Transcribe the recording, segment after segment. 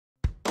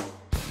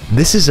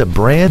This is a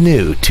brand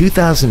new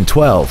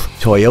 2012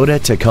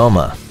 Toyota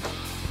Tacoma.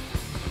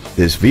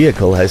 This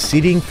vehicle has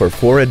seating for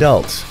 4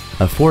 adults,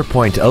 a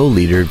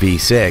 4.0-liter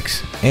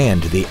V6,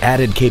 and the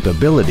added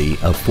capability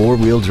of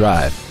 4-wheel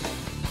drive.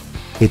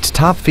 Its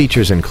top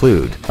features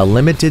include a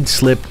limited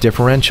slip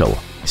differential,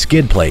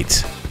 skid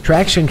plates,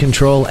 traction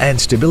control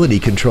and stability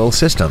control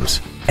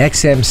systems,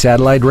 XM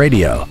satellite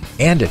radio,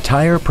 and a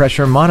tire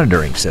pressure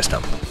monitoring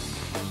system.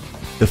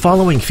 The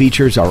following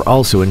features are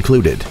also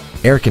included: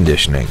 air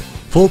conditioning,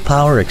 full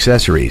power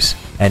accessories,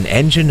 an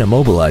engine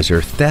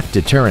immobilizer theft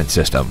deterrent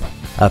system,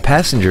 a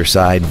passenger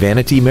side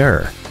vanity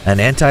mirror, an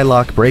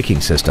anti-lock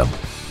braking system,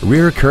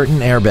 rear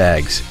curtain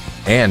airbags,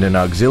 and an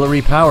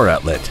auxiliary power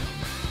outlet.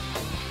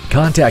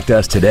 Contact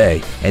us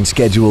today and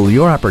schedule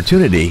your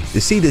opportunity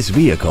to see this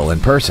vehicle in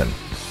person.